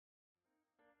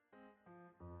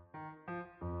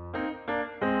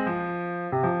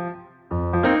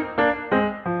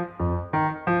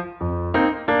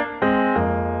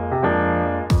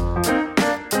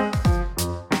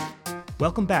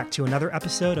Welcome back to another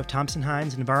episode of Thompson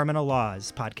Hines Environmental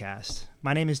Laws podcast.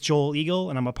 My name is Joel Eagle,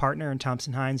 and I'm a partner in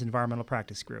Thompson Hines Environmental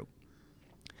Practice Group.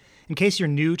 In case you're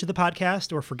new to the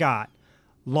podcast or forgot,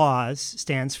 LAWS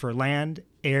stands for Land,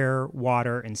 Air,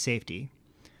 Water, and Safety.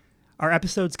 Our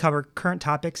episodes cover current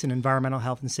topics in environmental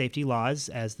health and safety laws,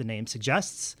 as the name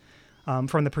suggests,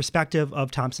 from the perspective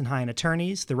of Thompson Hine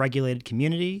attorneys, the regulated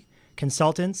community,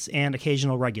 consultants, and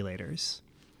occasional regulators.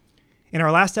 In our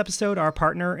last episode, our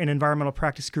partner and environmental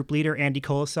practice group leader, Andy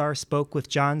Colasar, spoke with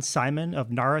John Simon of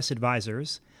Naris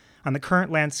Advisors on the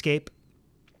current landscape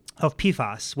of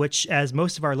PFAS, which, as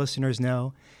most of our listeners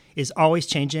know, is always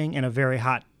changing and a very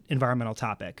hot environmental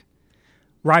topic.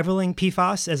 Rivaling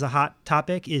PFAS as a hot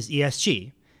topic is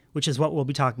ESG, which is what we'll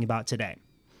be talking about today.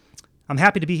 I'm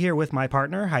happy to be here with my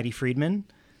partner, Heidi Friedman.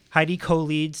 Heidi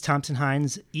co-leads Thompson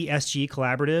Hines ESG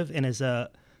Collaborative and is a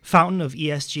fountain of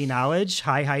ESG knowledge.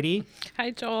 Hi, Heidi.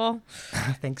 Hi, Joel.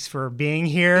 Thanks for being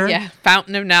here. Yeah,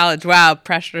 fountain of knowledge. Wow,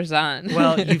 pressure's on.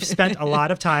 Well, you've spent a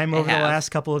lot of time over the last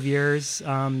couple of years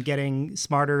getting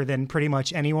smarter than pretty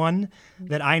much anyone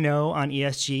that I know on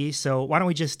ESG. So why don't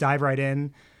we just dive right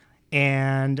in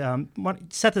and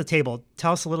set the table.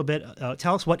 Tell us a little bit,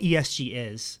 tell us what ESG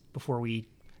is before we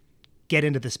get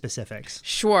into the specifics.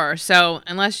 Sure. So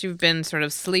unless you've been sort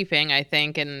of sleeping, I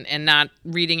think, and not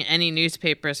reading any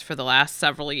newspapers for the last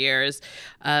several years,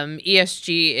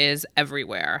 ESG is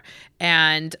everywhere.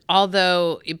 And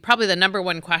although probably the number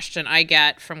one question I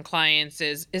get from clients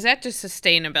is that just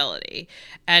sustainability?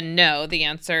 And no, the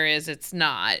answer is it's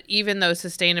not. Even though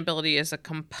sustainability is a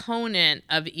component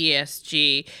of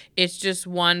ESG, it's just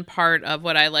one part of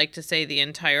what I like to say the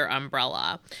entire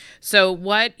umbrella. So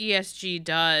what ESG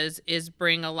does is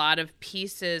bring a lot of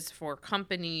pieces for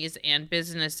companies and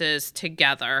businesses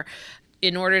together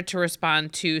in order to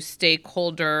respond to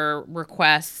stakeholder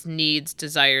requests, needs,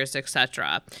 desires,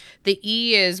 etc. The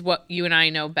E is what you and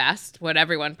I know best, what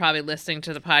everyone probably listening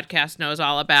to the podcast knows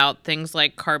all about, things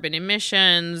like carbon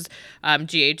emissions,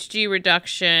 GHG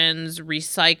reductions,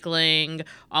 recycling,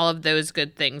 all of those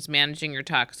good things, managing your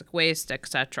toxic waste,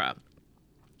 etc.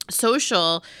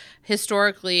 Social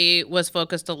historically was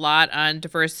focused a lot on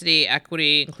diversity,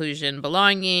 equity, inclusion,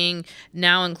 belonging,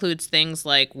 now includes things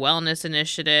like wellness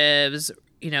initiatives,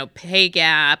 pay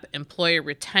gap, employee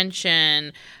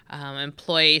retention,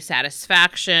 employee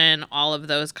satisfaction, all of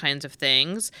those kinds of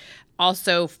things.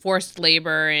 Also, forced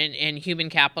labor and human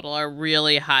capital are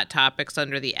really hot topics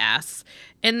under the S.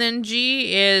 And then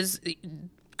G is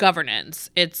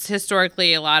governance. It's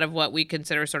historically a lot of what we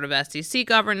consider sort of SEC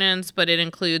governance, but it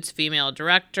includes female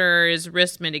directors,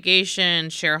 risk mitigation,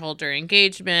 shareholder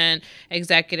engagement,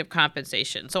 executive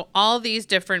compensation. So all these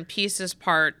different pieces,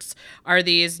 parts are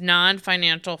these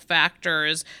non-financial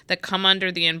factors that come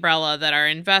under the umbrella that our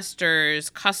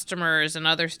investors, customers, and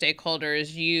other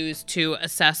stakeholders use to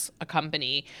assess a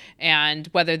company and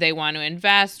whether they want to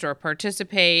invest or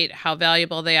participate, how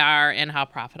valuable they are, and how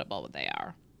profitable they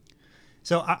are.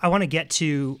 So I want to get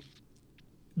to,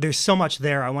 there's so much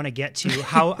there. I want to get to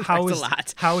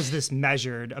how is this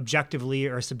measured objectively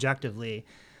or subjectively?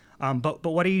 But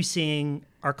what are you seeing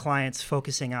our clients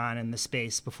focusing on in the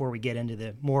space before we get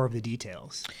into more of the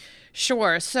details?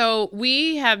 Sure. So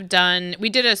we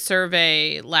did a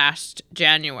survey last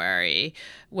January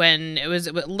when it was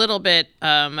a little bit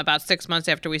about 6 months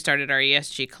after we started our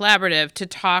ESG collaborative to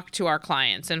talk to our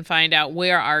clients and find out,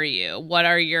 where are you? What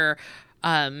are your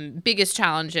biggest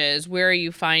challenges? Where are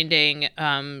you finding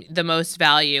the most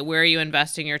value? Where are you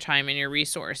investing your time and your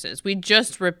resources? We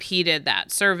just repeated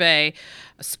that survey.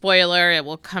 Spoiler, it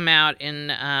will come out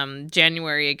in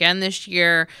January again this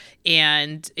year.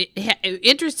 And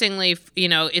interestingly,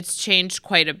 it's changed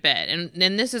quite a bit.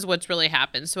 And this is what's really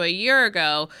happened. So a year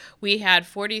ago, we had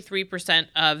 43%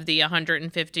 of the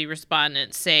 150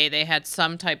 respondents say they had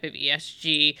some type of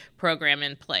ESG program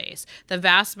in place. The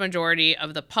vast majority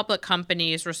of the public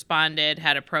companies responded,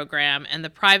 had a program, and the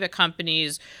private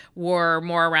companies were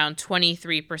more around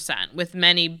 23%, with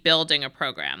many building a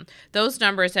program. Those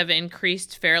numbers have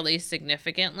increased fairly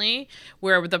significantly,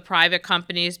 where the private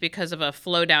companies, because of a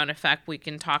flow-down effect we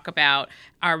can talk about,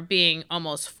 are being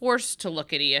almost forced to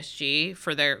look at ESG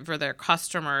for their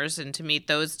customers and to meet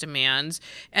those demands.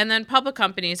 And then public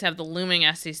companies have the looming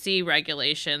SEC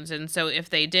regulations, and so if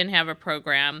they didn't have a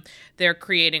program, they're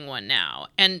creating one now.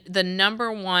 And the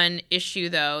number one issue,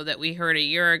 though, that we heard a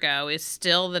year ago is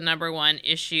still the number one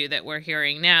issue that we're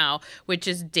hearing now, which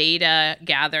is data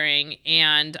gathering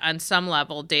and, on some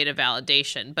level, data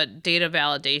validation, but data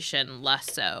validation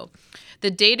less so.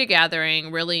 the data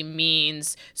gathering really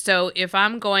means, so if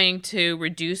I'm going to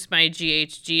reduce my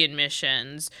GHG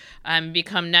emissions,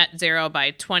 become net zero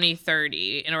by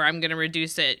 2030, or I'm going to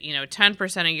reduce it,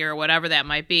 10% a year, or whatever that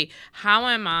might be,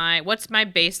 what's my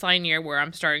baseline year where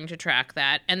I'm starting to track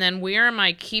that? And then where am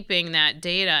I keeping that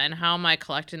data, and how am I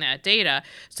collecting that data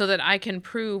so that I can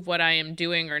prove what I am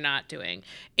doing or not doing?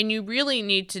 And you really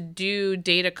need to do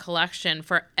data collection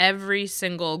for every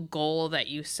single goal that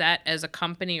you set as a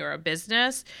company or a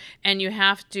business, and you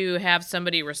have to have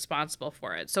somebody responsible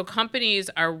for it. So companies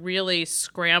are really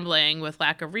scrambling with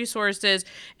lack of resources,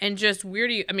 and just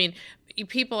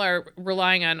people are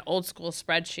relying on old school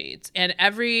spreadsheets, and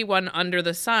everyone under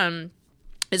the sun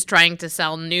is trying to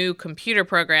sell new computer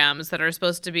programs that are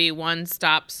supposed to be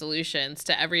one-stop solutions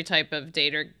to every type of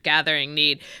data gathering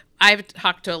need. I've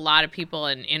talked to a lot of people,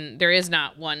 and there is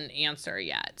not one answer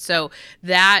yet. So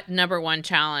that number one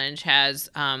challenge has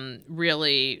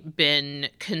really been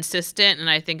consistent, and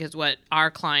I think is what our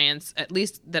clients, at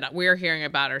least that we're hearing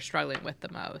about, are struggling with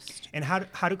the most. And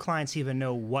how do clients even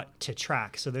know what to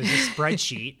track? So there's a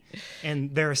spreadsheet,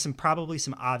 and there are probably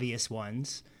some obvious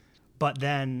ones, but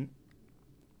then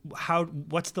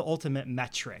what's the ultimate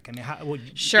metric? I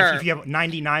mean, sure. If you have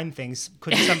 99 things,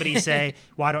 could somebody say,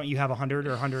 why don't you have 100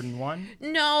 or 101?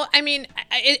 No, I mean,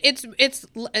 it's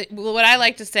what I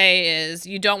like to say is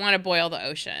you don't want to boil the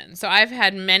ocean. So I've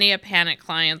had many a panic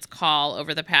clients call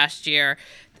over the past year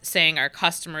saying our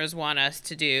customers want us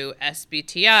to do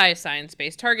SBTI,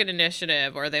 Science-Based Target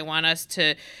Initiative, or they want us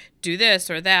to do this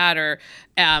or that,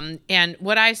 and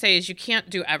what I say is you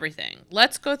can't do everything.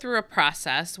 Let's go through a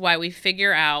process while we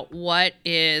figure out what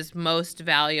is most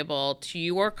valuable to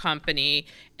your company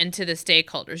and to the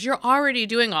stakeholders. You're already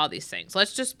doing all these things.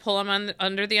 Let's just pull them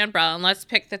under the umbrella, and let's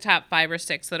pick the top 5 or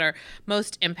 6 that are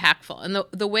most impactful. And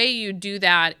the way you do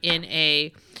that in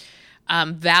a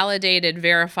validated,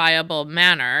 verifiable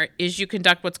manner is you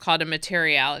conduct what's called a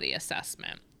materiality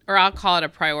assessment, or I'll call it a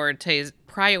prioritization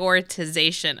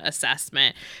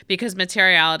assessment, because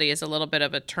materiality is a little bit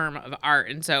of a term of art,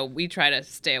 and so we try to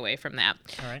stay away from that.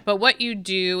 All right. But what you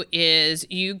do is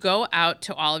you go out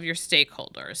to all of your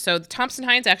stakeholders. So Thompson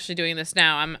Hines actually doing this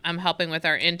now. I'm helping with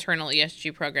our internal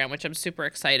ESG program, which I'm super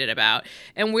excited about.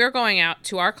 And we're going out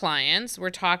to our clients.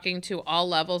 We're talking to all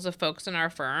levels of folks in our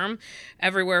firm,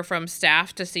 everywhere from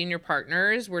staff to senior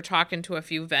partners. We're talking to a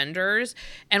few vendors,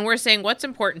 and we're saying, what's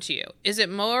important to you? Is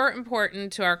it more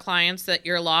important to our clients that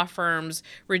your law firms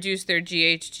reduce their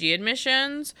GHG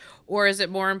emissions, or is it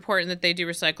more important that they do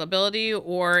recyclability,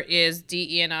 or is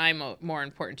DE&I more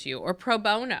important to you, or pro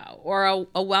bono, or a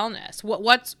wellness?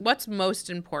 What's most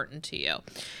important to you?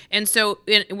 And so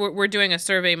we're doing a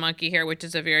Survey Monkey here, which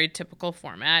is a very typical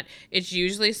format. It's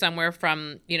usually somewhere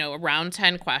from around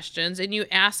 10 questions, and you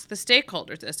ask the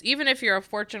stakeholders this. Even if you're a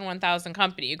Fortune 1000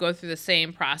 company, you go through the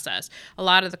same process. A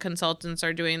lot of the consultants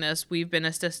are doing this. We've been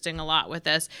assisting a lot with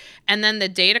this. And then the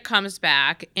data comes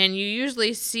back, and you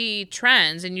usually see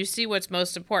trends, and you see what's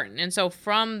most important. And so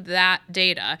from that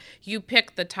data, you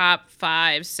pick the top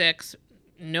 5, 6,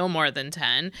 no more than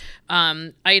 10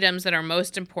 items that are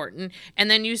most important.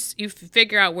 And then you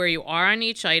figure out where you are on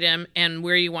each item and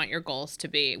where you want your goals to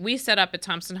be. We set up at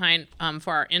Thompson Hine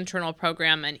for our internal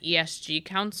program an ESG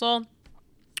council.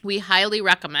 We highly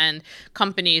recommend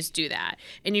companies do that.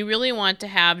 And you really want to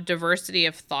have diversity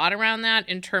of thought around that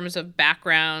in terms of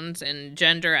backgrounds and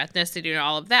gender, ethnicity, and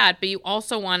all of that. But you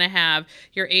also want to have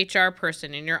your HR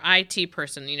person and your IT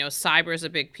person. Cyber is a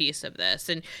big piece of this.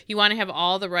 And you want to have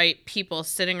all the right people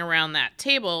sitting around that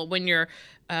table when you're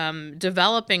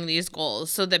developing these goals,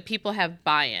 so that people have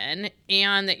buy-in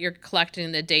and that you're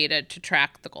collecting the data to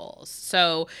track the goals.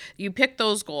 So you pick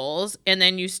those goals, and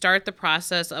then you start the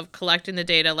process of collecting the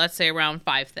data, let's say around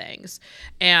 5 things.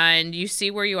 And you see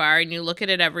where you are, and you look at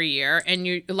it every year, and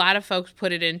a lot of folks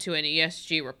put it into an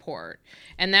ESG report.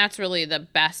 And that's really the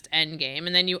best end game.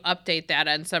 And then you update that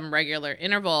on some regular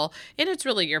interval, and it's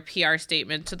really your PR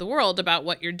statement to the world about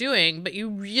what you're doing. But you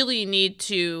really need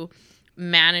to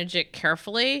manage it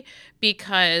carefully,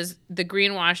 because the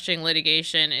greenwashing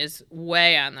litigation is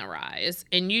way on the rise,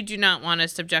 and you do not want to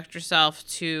subject yourself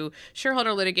to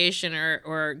shareholder litigation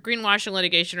or greenwashing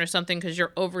litigation or something because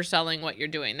you're overselling what you're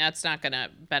doing. That's not going to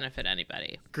benefit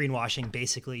anybody. Greenwashing,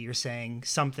 basically, you're saying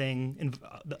something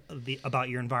about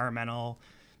your environmental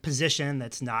position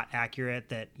that's not accurate,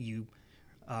 that you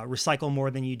recycle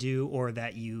more than you do, or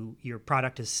that your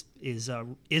product is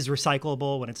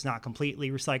recyclable when it's not completely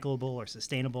recyclable or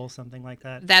sustainable, something like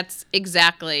that. That's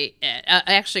exactly it.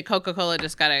 Actually, Coca-Cola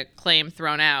just got a claim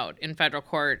thrown out in federal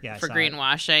court for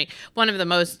greenwashing. One of the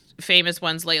most famous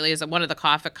ones lately is that one of the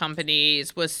coffee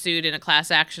companies was sued in a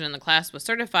class action and the class was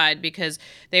certified because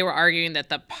they were arguing that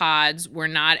the pods were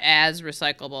not as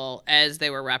recyclable as they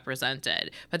were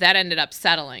represented. But that ended up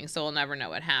settling, so we'll never know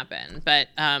what happened. But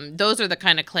those are the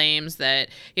kind of claims that,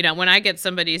 when I get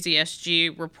somebody's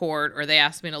ESG report or they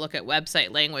ask me to look at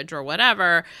website language or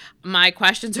whatever, my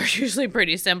questions are usually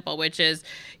pretty simple, which is,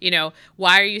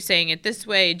 why are you saying it this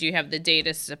way? Do you have the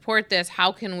data to support this?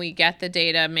 How can we get the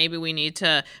data? Maybe we need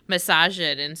to massage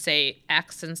it and say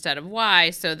X instead of Y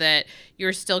so that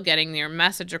you're still getting your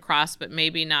message across, but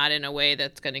maybe not in a way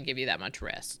that's going to give you that much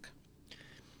risk.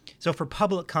 So for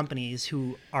public companies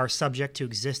who are subject to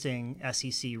existing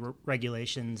SEC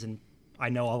regulations, and I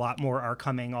know a lot more are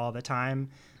coming all the time.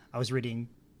 I was reading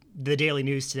the Daily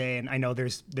News today, and I know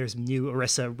there's new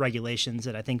ERISA regulations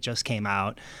that I think just came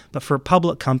out. But for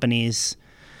public companies,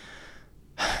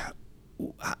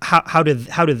 how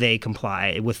do they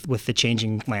comply with the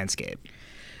changing landscape?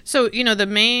 So the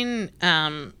main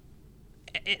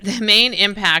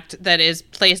impact that is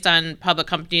placed on public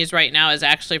companies right now is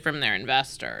actually from their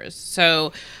investors.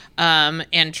 So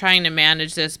and trying to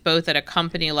manage this both at a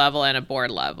company level and a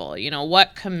board level.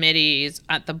 What committees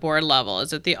at the board level?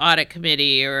 Is it the audit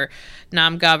committee or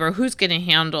NomGov, or who's going to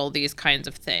handle these kinds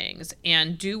of things?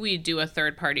 And do we do a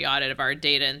third-party audit of our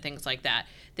data and things like that?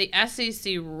 The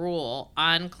SEC rule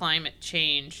on climate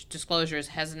change disclosures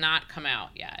has not come out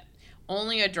yet.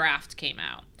 Only a draft came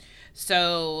out.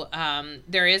 So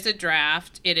there is a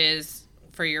draft. It is,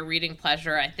 for your reading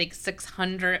pleasure, I think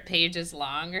 600 pages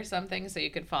long or something, so you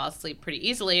could fall asleep pretty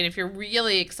easily. And if you're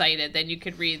really excited, then you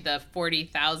could read the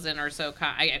 40,000 or so.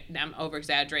 I'm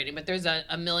over-exaggerating, but there's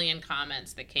a million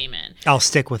comments that came in. I'll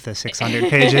stick with the 600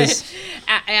 pages.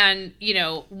 And,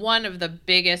 one of the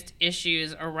biggest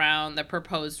issues around the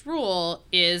proposed rule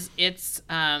is its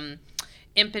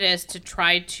impetus to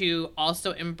try to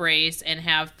also embrace and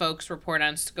have folks report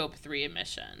on Scope 3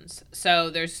 emissions. So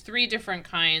there's 3 different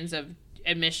kinds of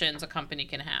emissions a company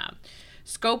can have.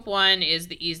 Scope 1 is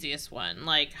the easiest one,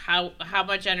 like how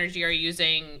much energy are you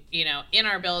using, in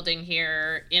our building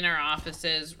here, in our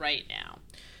offices right now.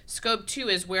 Scope 2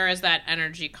 is where is that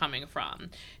energy coming from,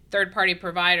 third-party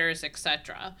providers,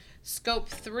 etc. Scope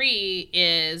 3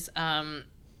 is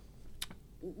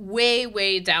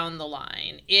way down the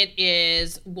line. It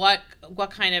is what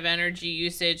kind of energy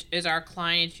usage is our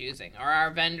client using or our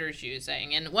vendors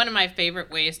using. And one of my favorite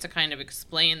ways to kind of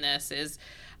explain this is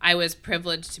I was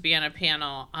privileged to be on a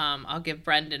panel. I'll give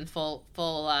Brendan full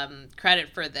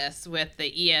credit for this, with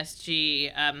the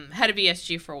ESG head of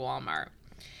ESG for Walmart.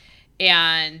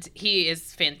 And he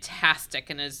is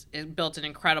fantastic and has built an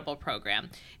incredible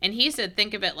program. And he said,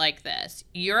 think of it like this.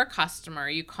 You're a customer.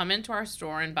 You come into our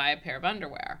store and buy a pair of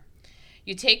underwear.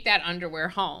 You take that underwear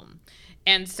home.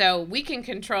 And so we can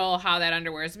control how that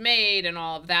underwear is made and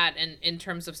all of that in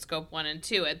terms of Scope 1 and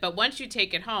 2. But once you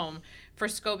take it home, for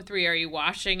Scope 3, are you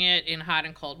washing it in hot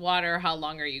and cold water? How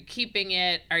long are you keeping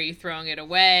it? Are you throwing it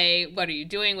away? What are you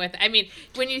doing with it? I mean,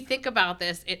 when you think about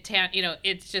this,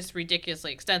 it's just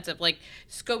ridiculously extensive. Like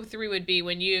Scope 3 would be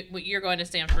when you're going to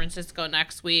San Francisco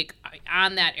next week,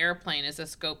 on that airplane is a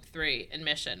Scope 3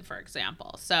 emission, for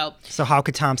example. So how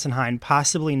could Thompson Hine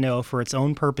possibly know for its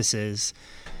own purposes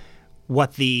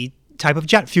what the type of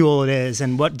jet fuel it is,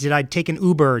 and what did I take an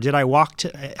Uber? Did I walk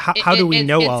to? How do we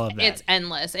know all of that? It's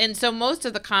endless. And so most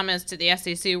of the comments to the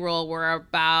SEC rule were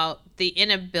about the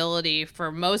inability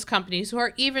for most companies who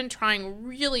are even trying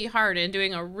really hard and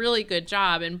doing a really good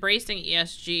job embracing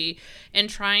ESG and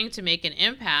trying to make an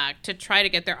impact to try to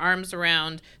get their arms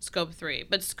around Scope 3.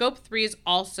 But Scope 3 is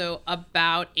also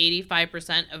about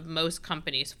 85% of most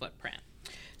companies' footprint.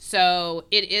 So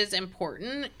it is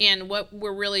important, and what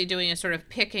we're really doing is sort of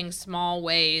picking small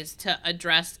ways to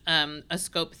address a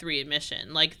Scope 3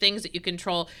 emission, like things that you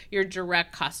control your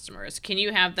direct customers. Can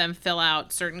you have them fill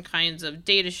out certain kinds of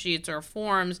data sheets or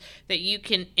forms that you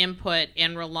can input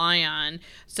and rely on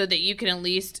so that you can at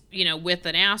least, with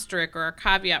an asterisk or a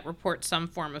caveat, report some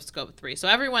form of Scope 3. So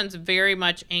everyone's very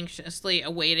much anxiously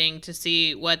awaiting to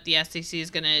see what the SEC is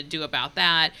going to do about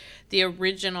that. The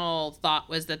original thought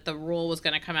was that the rule was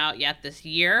going to come out yet this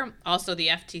year. Also, the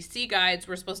FTC guides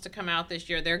were supposed to come out this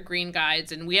year. They're green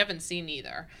guides, and we haven't seen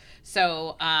either.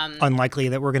 So unlikely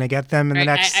that we're going to get them in the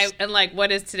next. And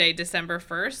what is today, December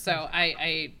 1st? So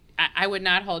I would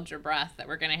not hold your breath that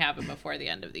we're going to have them before the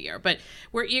end of the year. But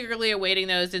we're eagerly awaiting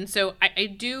those, and so I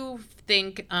do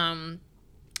think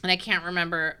and I can't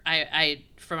remember I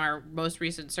from our most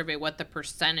recent survey what the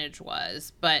percentage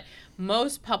was, but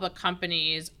most public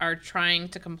companies are trying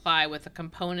to comply with the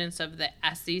components of the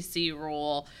SEC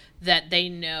rule that they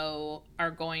know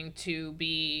are going to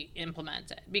be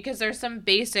implemented, because there's some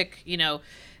basic,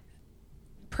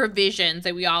 provisions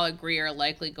that we all agree are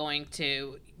likely going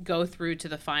to go through to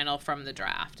the final from the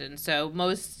draft. And so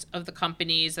most of the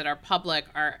companies that are public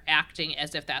are acting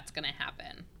as if that's going to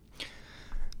happen.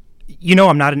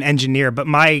 I'm not an engineer, but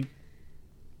my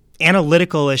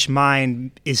analytical-ish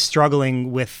mind is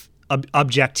struggling with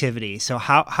objectivity. So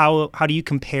how do you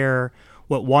compare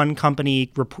what one company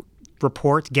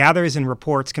gathers and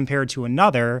reports compared to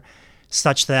another,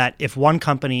 such that if one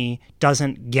company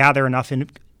doesn't gather enough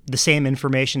the same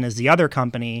information as the other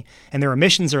company and their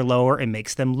emissions are lower, it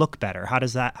makes them look better? How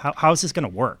is this going to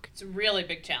work? It's a really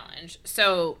big challenge.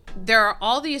 So there are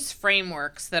all these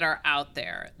frameworks that are out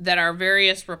there that are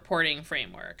various reporting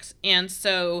frameworks. And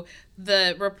so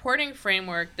the reporting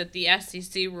framework that the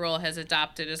SEC rule has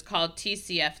adopted is called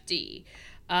TCFD.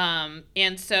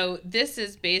 And so this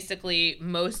is basically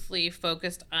mostly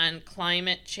focused on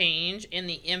climate change and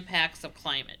the impacts of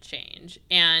climate change.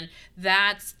 And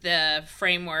that's the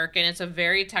framework, and it's a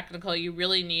very technical, you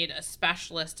really need a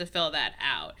specialist to fill that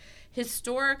out.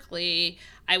 Historically,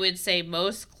 I would say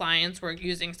most clients were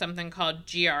using something called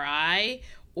GRI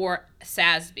or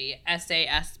SASB,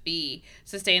 SASB,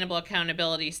 Sustainable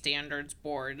Accountability Standards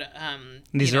Board.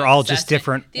 These are all just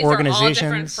different organizations. These are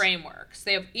all different frameworks.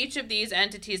 Each of these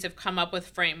entities have come up with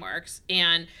frameworks,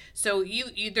 and so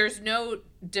there's no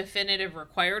definitive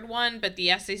required one, but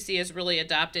the SEC has really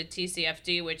adopted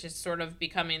TCFD, which is sort of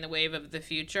becoming the wave of the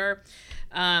future.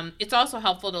 It's also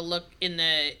helpful to look in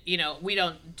the, we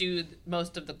don't do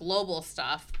most of the global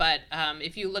stuff, but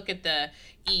if you look at the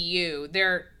EU,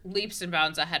 they're leaps and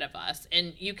bounds ahead of us,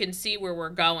 and you can see where we're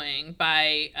going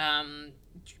by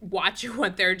watching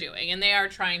what they're doing, and they are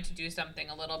trying to do something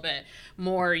a little bit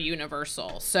more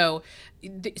universal. So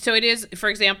it is, for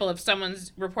example, if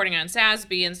someone's reporting on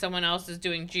SASB and someone else is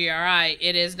doing GRI,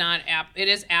 it is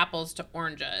apples to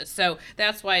oranges. So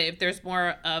that's why if there's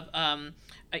more of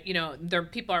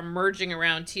people are merging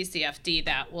around TCFD,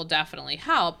 that will definitely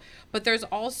help. But there's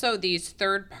also these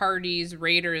third parties,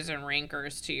 raters and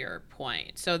rankers, to your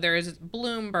point. So there's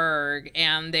Bloomberg,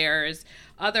 and there's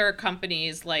other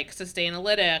companies like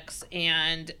Sustainalytics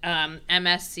and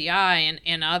MSCI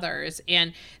and others.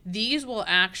 And these will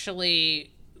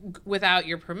actually, without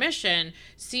your permission,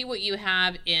 see what you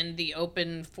have in the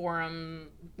open forum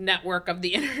network of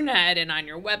the internet and on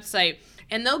your website,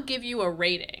 and they'll give you a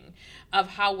rating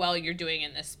of how well you're doing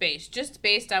in this space, just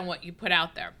based on what you put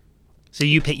out there. So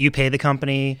you pay the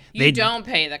company? You don't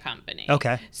pay the company.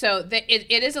 Okay. So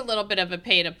it is a little bit of a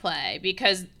pay to play,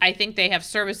 because I think they have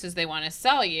services they want to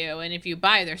sell you, and if you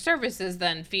buy their services,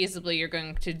 then feasibly you're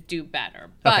going to do better.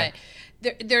 But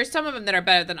there's some of them that are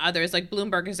better than others. Like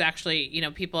Bloomberg is actually,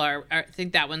 people are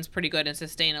think that one's pretty good in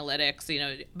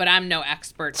Sustainalytics, but I'm no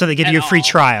expert. So they give you a free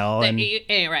trial.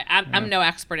 Right. I'm no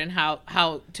expert in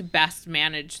how to best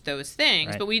manage those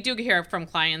things. Right. But we do hear from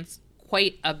clients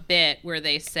quite a bit where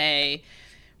they say,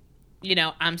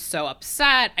 I'm so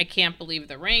upset. I can't believe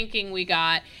the ranking we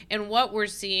got. And what we're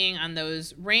seeing on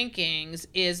those rankings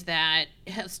is that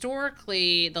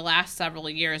historically, the last several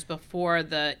years before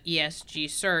the ESG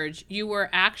surge, you were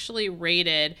actually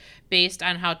rated based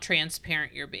on how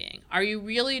transparent you're being. Are you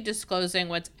really disclosing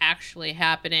what's actually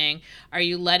happening? Are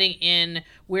you letting in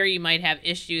where you might have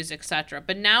issues, etc.?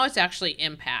 But now it's actually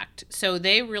impact. So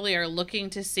they really are looking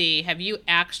to see, have you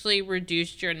actually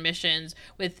reduced your emissions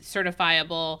with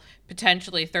certifiable,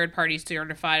 potentially third-party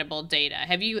certifiable data?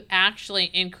 Have you actually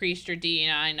increased your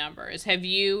DE&I numbers? Have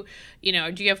you, do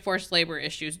you have forced labor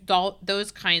issues?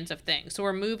 Those kinds of things. So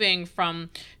we're moving from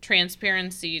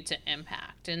transparency to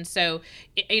impact. And so,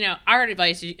 our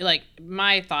advice, like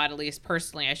my thought, at least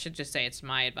personally, I should just say it's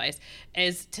my advice,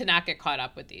 is to not get caught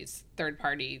up with these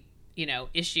third-party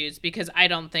issues, because I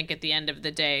don't think at the end of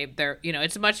the day,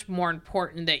 it's much more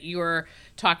important that you're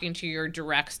talking to your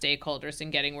direct stakeholders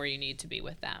and getting where you need to be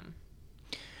with them.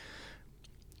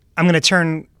 I'm going to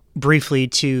turn briefly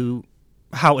to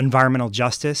how environmental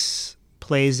justice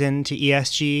plays into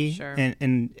ESG. Sure.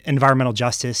 And environmental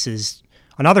justice is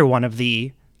another one of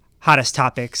the hottest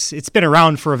topics. It's been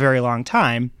around for a very long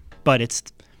time, but it's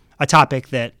a topic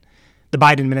that the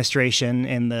Biden administration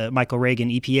and the Michael Reagan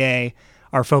EPA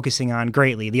are focusing on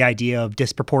greatly, the idea of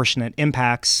disproportionate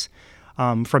impacts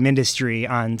from industry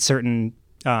on certain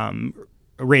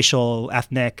racial,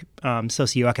 ethnic,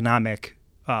 socioeconomic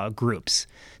groups.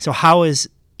 So how is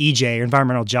EJ, or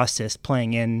environmental justice,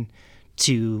 playing in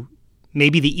to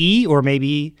maybe the E or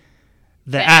maybe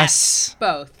The S.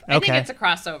 Both. I Okay. think it's a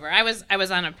crossover. I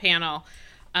was on a panel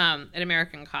at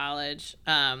American College,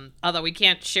 although we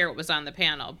can't share what was on the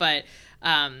panel, but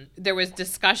there was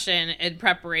discussion in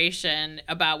preparation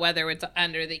about whether it's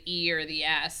under the E or the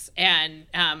S, and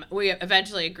we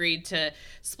eventually agreed to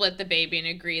split the baby and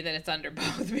agree that it's under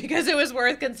both because it was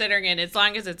worth considering, and as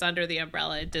long as it's under the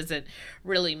umbrella, it doesn't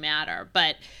really matter.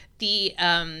 But the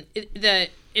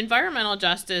environmental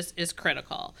justice is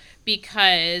critical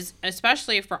because,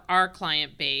 especially for our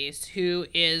client base, who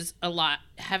is a lot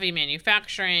heavy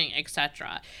manufacturing,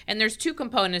 etc. And there's two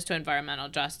components to environmental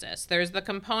justice. There's the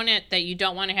component that you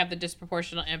don't want to have the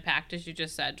disproportionate impact, as you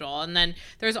just said, Joel. And then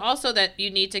there's also that you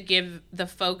need to give the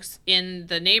folks in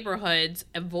the neighborhoods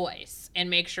a voice and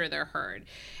make sure they're heard.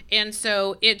 And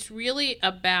so it's really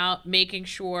about making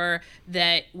sure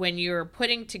that when you're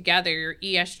putting together your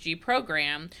ESG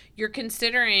program, you're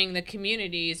considering the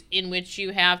communities in which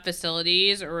you have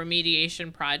facilities or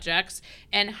remediation projects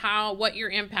and what your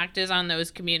impact is on those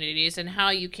communities and how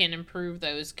you can improve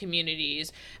those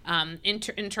communities in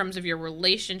terms of your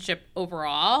relationship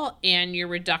overall and your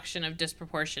reduction of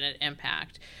disproportionate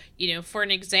impact. You know, for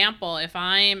an example, if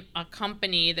I'm a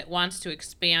company that wants to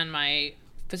expand my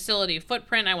facility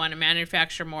footprint, I want to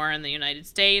manufacture more in the United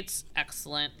States,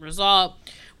 excellent result.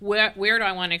 Where do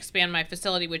I want to expand my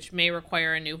facility, which may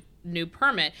require a new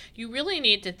permit? You really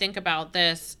need to think about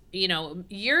this, you know,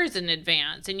 years in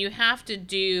advance, and you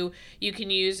can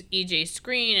use EJ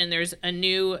Screen, and there's a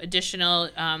new additional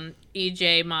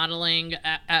EJ modeling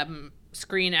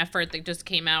screen effort that just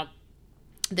came out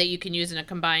that you can use in a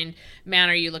combined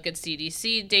manner. You look at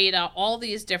CDC data, all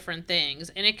these different things,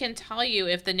 and it can tell you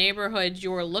if the neighborhoods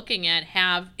you're looking at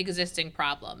have existing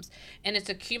problems. And it's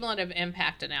a cumulative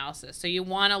impact analysis. So you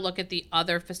want to look at the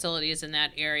other facilities in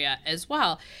that area as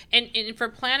well. And for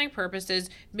planning purposes,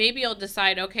 maybe you'll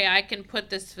decide, okay, I can put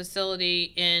this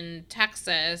facility in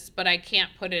Texas, but I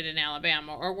can't put it in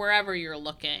Alabama or wherever you're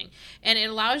looking. And it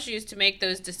allows you to make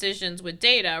those decisions with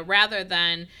data rather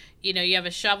than, you know, you have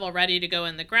a shovel ready to go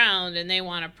in the ground and they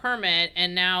want a permit,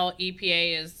 and now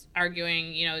EPA is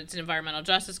arguing, you know, it's an environmental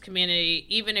justice community.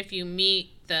 Even if you meet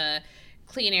the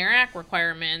Clean Air Act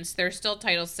requirements, there's still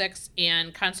Title VI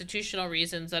and constitutional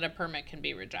reasons that a permit can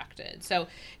be rejected. So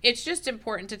it's just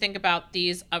important to think about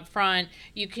these up front.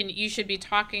 You should be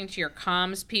talking to your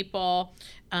comms people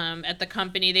at the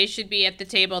company. They should be at the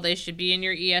table. They should be in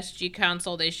your ESG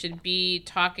council. They should be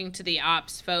talking to the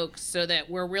ops folks so that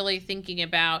we're really thinking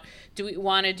about, do we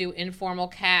want to do informal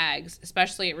CAGs,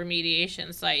 especially at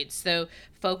remediation sites, so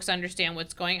folks understand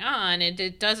what's going on and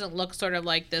it doesn't look sort of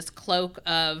like this cloak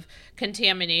of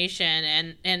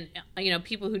contamination and you know,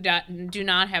 people who do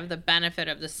not have the benefit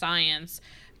of the science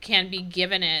can be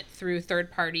given it through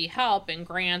third-party help and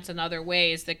grants and other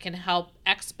ways that can help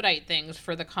expedite things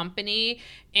for the company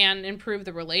and improve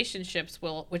the relationships,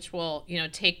 which will, you know,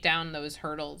 take down those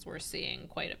hurdles we're seeing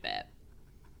quite a bit.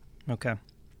 Okay.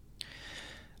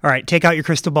 All right, take out your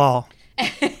crystal ball.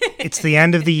 It's the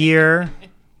end of the year.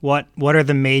 What are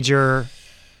the major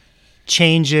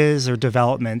changes or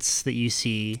developments that you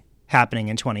see happening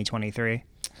in 2023?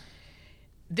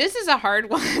 This is a hard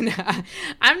one.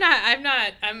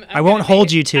 I won't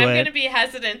hold you to it. I'm going to be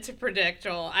hesitant to predict,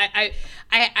 Joel.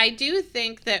 I do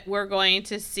think that we're going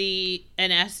to see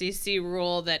an SEC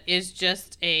rule that is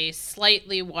just a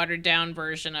slightly watered down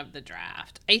version of the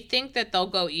draft. I think that they'll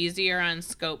go easier on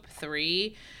Scope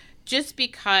 3 just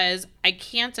because I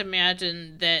can't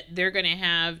imagine that they're going to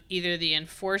have either the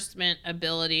enforcement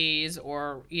abilities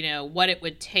or, you know, what it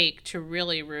would take to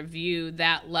really review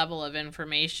that level of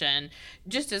information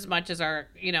just as much as our,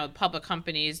 you know, public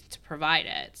companies to provide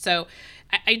it. So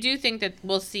I do think that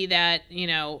we'll see that, you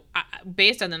know,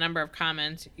 based on the number of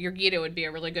comments, Yurgita would be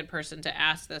a really good person to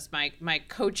ask this, my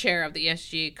co-chair of the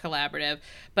ESG collaborative,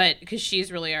 but because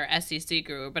she's really our SEC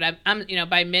guru. But I'm, you know,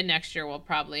 by mid next year, we'll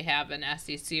probably have an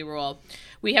SEC rule.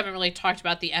 We haven't really talked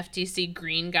about the FTC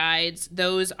green guides.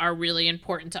 Those are really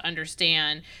important to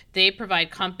understand. They provide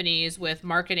companies with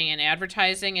marketing and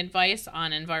advertising advice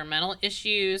on environmental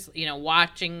issues, you know,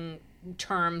 watching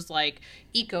terms like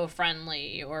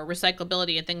eco-friendly or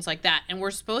recyclability and things like that. And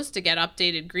we're supposed to get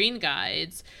updated green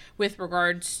guides with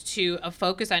regards to a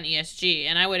focus on ESG.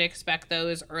 And I would expect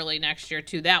those early next year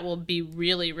too. That will be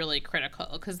really, really critical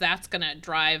because that's going to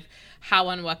drive how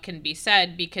and what can be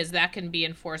said, because that can be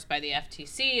enforced by the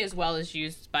FTC as well as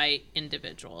used by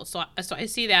individuals. So I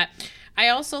see that. I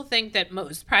also think that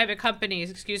most private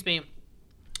companies,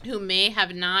 who may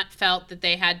have not felt that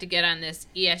they had to get on this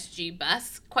ESG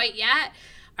bus quite yet,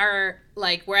 are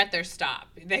like, we're at their stop.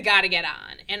 They got to get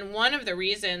on. And one of the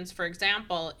reasons, for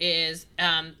example, is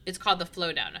it's called the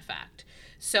flow down effect.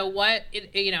 So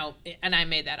and I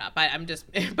made that up. I'm just,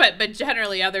 but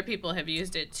generally other people have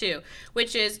used it too,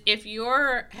 which is if you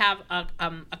have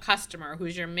a customer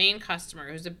who's your main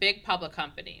customer, who's a big public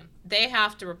company, they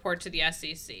have to report to the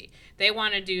SEC. They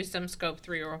want to do some Scope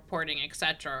 3 reporting,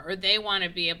 etc., or they want to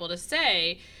be able to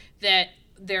say that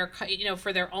they're,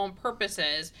 for their own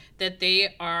purposes, that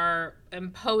they are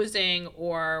imposing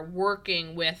or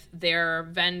working with their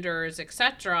vendors,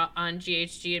 etc., on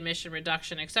GHG emission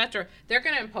reduction, etc. They're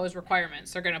going to impose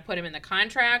requirements. They're going to put them in the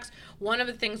contracts. One of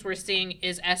the things we're seeing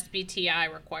is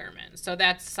SBTI requirements. So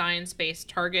that's Science-Based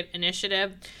Target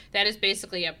Initiative. That is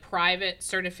basically a private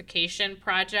certification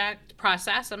process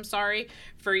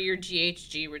for your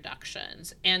GHG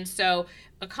reductions. And so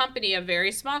a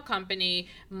very small company,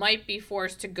 might be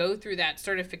forced to go through that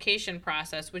certification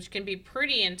process, which can be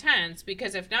pretty intense,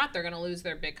 because if not, they're going to lose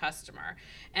their big customer.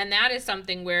 And that is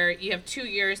something where you have 2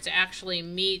 years to actually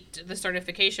meet the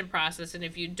certification process. And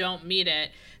if you don't meet it,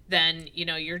 then,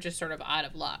 you're just sort of out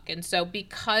of luck. And so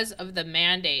because of the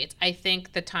mandates, I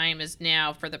think the time is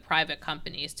now for the private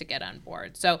companies to get on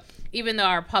board. So even though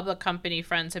our public company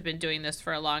friends have been doing this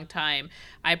for a long time,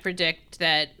 I predict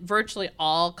that virtually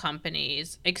all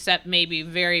companies, except maybe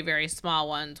very, very small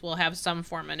ones, will have some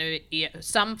form of an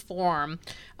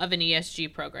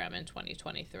ESG program in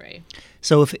 2023.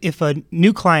 So if a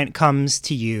new client comes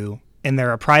to you and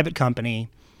they're a private company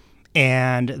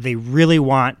and they really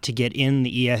want to get in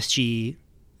the ESG,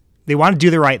 they want to do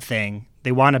the right thing,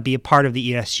 they want to be a part of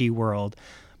the ESG world,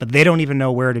 but they don't even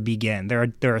know where to begin.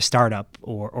 They're a startup,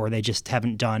 or they just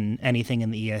haven't done anything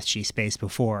in the ESG space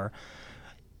before.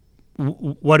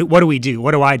 What do we do?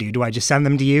 What do I do? Do I just send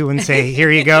them to you and say,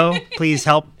 here you go, please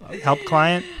help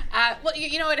client? Well,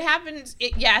 it happens.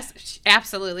 Yes,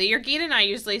 absolutely. Geet and I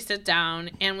usually sit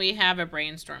down and we have a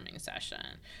brainstorming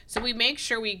session. So we make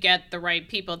sure we get the right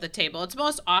people at the table. It's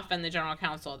most often the general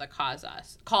counsel that calls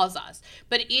us.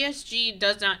 But ESG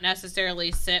does not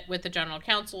necessarily sit with the general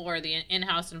counsel or the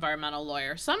in-house environmental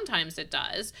lawyer. Sometimes it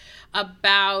does.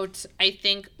 About, I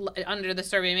think, under the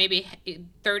survey, maybe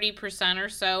 30% or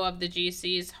so of the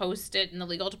GCs host it in the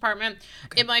legal department.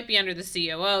 Okay. It might be under the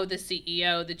COO, the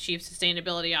CEO, the chief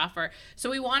sustainability officer. So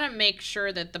we want to make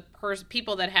sure that the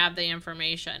people that have the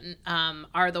information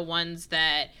are the ones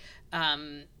that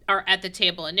are at the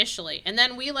table initially. And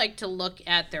then we like to look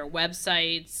at their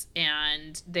websites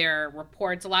and their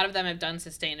reports. A lot of them have done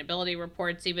sustainability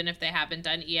reports, even if they haven't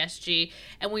done ESG.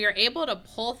 And we are able to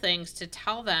pull things to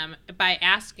tell them by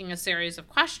asking a series of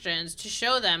questions to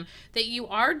show them that you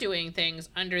are doing things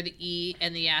under the E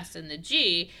and the S and the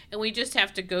G. And we just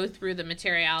have to go through the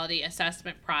materiality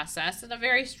assessment process in a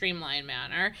very streamlined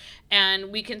manner.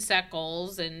 And we can set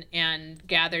goals and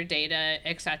gather data,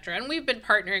 etc. And we've been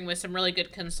partnering with some really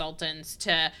good consultants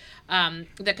to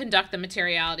that conduct the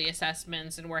materiality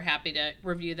assessments, and we're happy to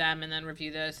review them and then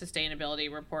review the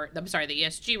sustainability report. The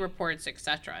ESG reports,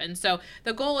 etc. And so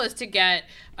the goal is to get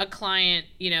a client,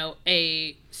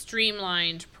 a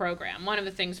streamlined program. One of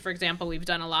the things, for example, we've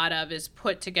done a lot of is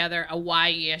put together a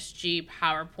why ESG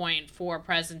PowerPoint for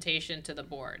presentation to the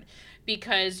board.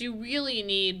 Because you really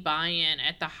need buy-in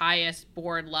at the highest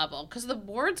board level, because the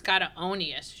board's got to own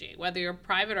ESG, whether you're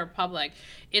private or public.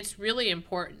 It's really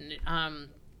important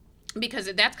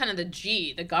because that's kind of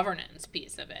the governance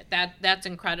piece of it. That's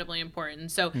incredibly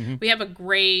important. So we have a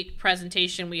great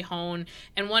presentation we hone,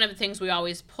 and one of the things we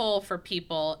always pull for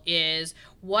people is,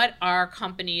 what are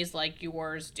companies like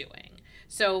yours doing?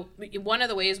 So one of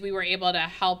the ways we were able to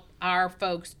help our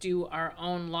folks do our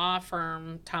own law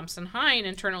firm, Thompson Hine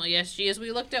Internal ESG, is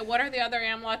we looked at what are the other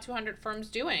Am Law 200 firms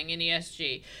doing in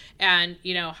ESG, and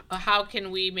how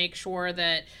can we make sure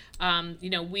that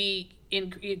we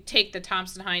take the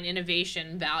Thompson Hine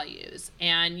innovation values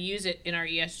and use it in our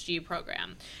ESG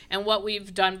program. And what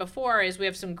we've done before is we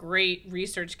have some great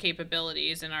research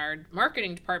capabilities in our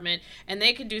marketing department, and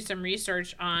they can do some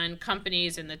research on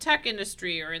companies in the tech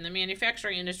industry or in the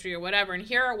manufacturing industry or whatever, and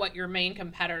here are what your main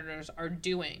competitors are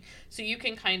doing. So you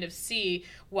can kind of see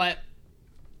what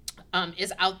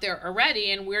is out there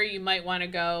already and where you might want to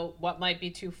go, what might be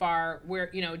too far,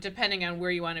 where, depending on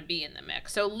where you want to be in the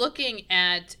mix. So looking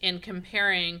at and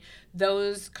comparing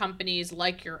those companies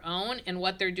like your own and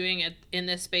what they're doing in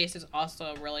this space is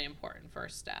also a really important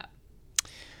first step.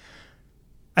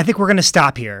 I think we're going to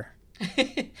stop here.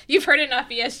 You've heard enough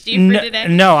ESG for today?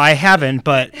 No, I haven't,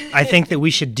 but I think that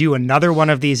we should do another one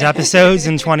of these episodes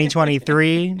in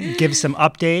 2023, give some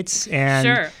updates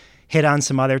and hit on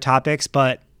some other topics.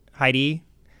 But Heidi,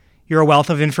 you're a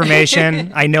wealth of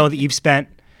information. I know that you've spent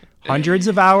hundreds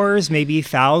of hours, maybe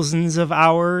thousands of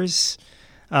hours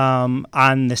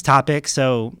on this topic.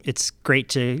 So it's great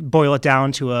to boil it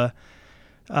down to a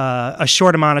a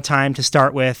short amount of time to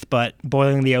start with, but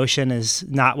boiling the ocean is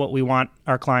not what we want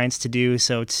our clients to do.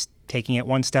 So it's taking it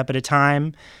one step at a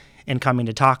time and coming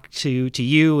to talk to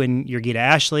you and your Gita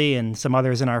Ashley and some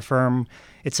others in our firm.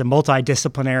 It's a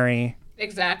multidisciplinary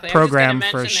program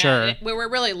for sure. We're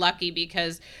really lucky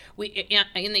because we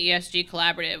in the ESG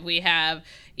Collaborative, we have,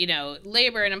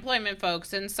 labor and employment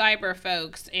folks and cyber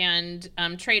folks and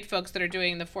trade folks that are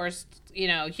doing the forced,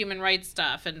 human rights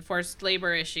stuff and forced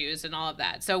labor issues and all of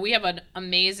that. So we have an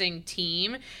amazing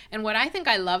team. And what I think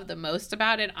I love the most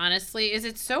about it, honestly, is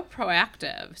it's so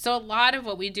proactive. So a lot of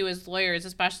what we do as lawyers,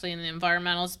 especially in the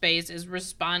environmental space, is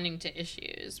responding to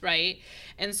issues, right?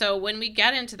 And so when we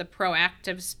get into the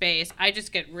proactive space, I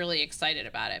just get really excited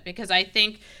about it because I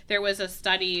think there was a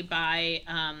study by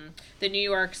the New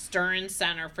York Stern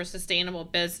Center for Sustainable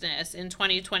Business in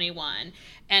 2021.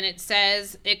 And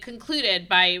it concluded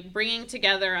by bringing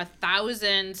together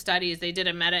 1,000 studies, they did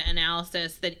a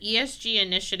meta-analysis, that ESG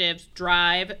initiatives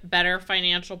drive better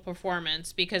financial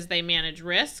performance because they manage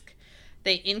risk,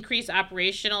 they increase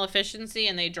operational efficiency,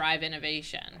 and they drive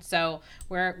innovation. So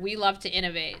we love to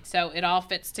innovate. So it all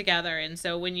fits together. And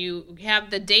so when you have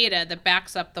the data that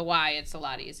backs up the why, it's a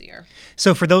lot easier.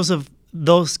 So for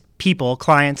those people,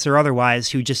 clients or otherwise,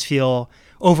 who just feel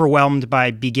overwhelmed by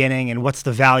beginning and what's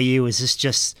the value, is this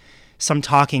just some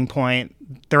talking point?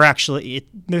 There's going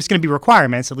to be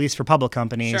requirements, at least for public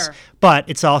companies, sure, but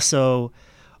it's also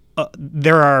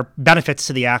there are benefits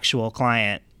to the actual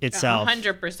client itself.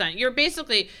 100%. You're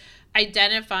basically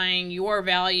identifying your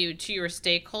value to your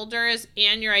stakeholders,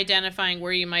 and you're identifying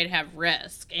where you might have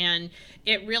risk. And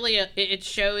it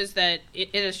shows that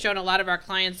it has shown a lot of our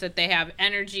clients that they have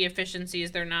energy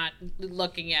efficiencies they're not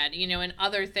looking at, and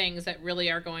other things that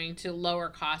really are going to lower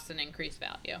costs and increase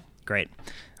value. Great.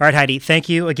 All right, Heidi, thank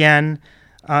you again.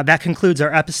 That concludes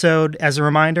our episode. As a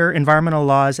reminder, Environmental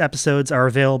Laws episodes are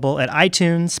available at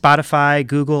iTunes, Spotify,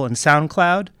 Google, and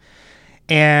SoundCloud.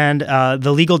 And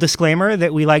the legal disclaimer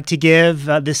that we like to give,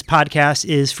 this podcast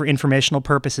is for informational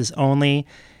purposes only.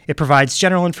 It provides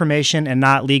general information and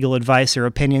not legal advice or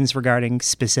opinions regarding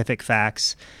specific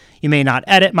facts. You may not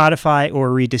edit, modify,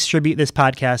 or redistribute this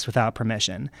podcast without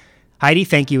permission. Heidi,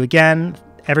 thank you again.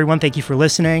 Everyone, thank you for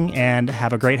listening, and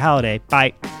have a great holiday.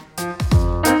 Bye.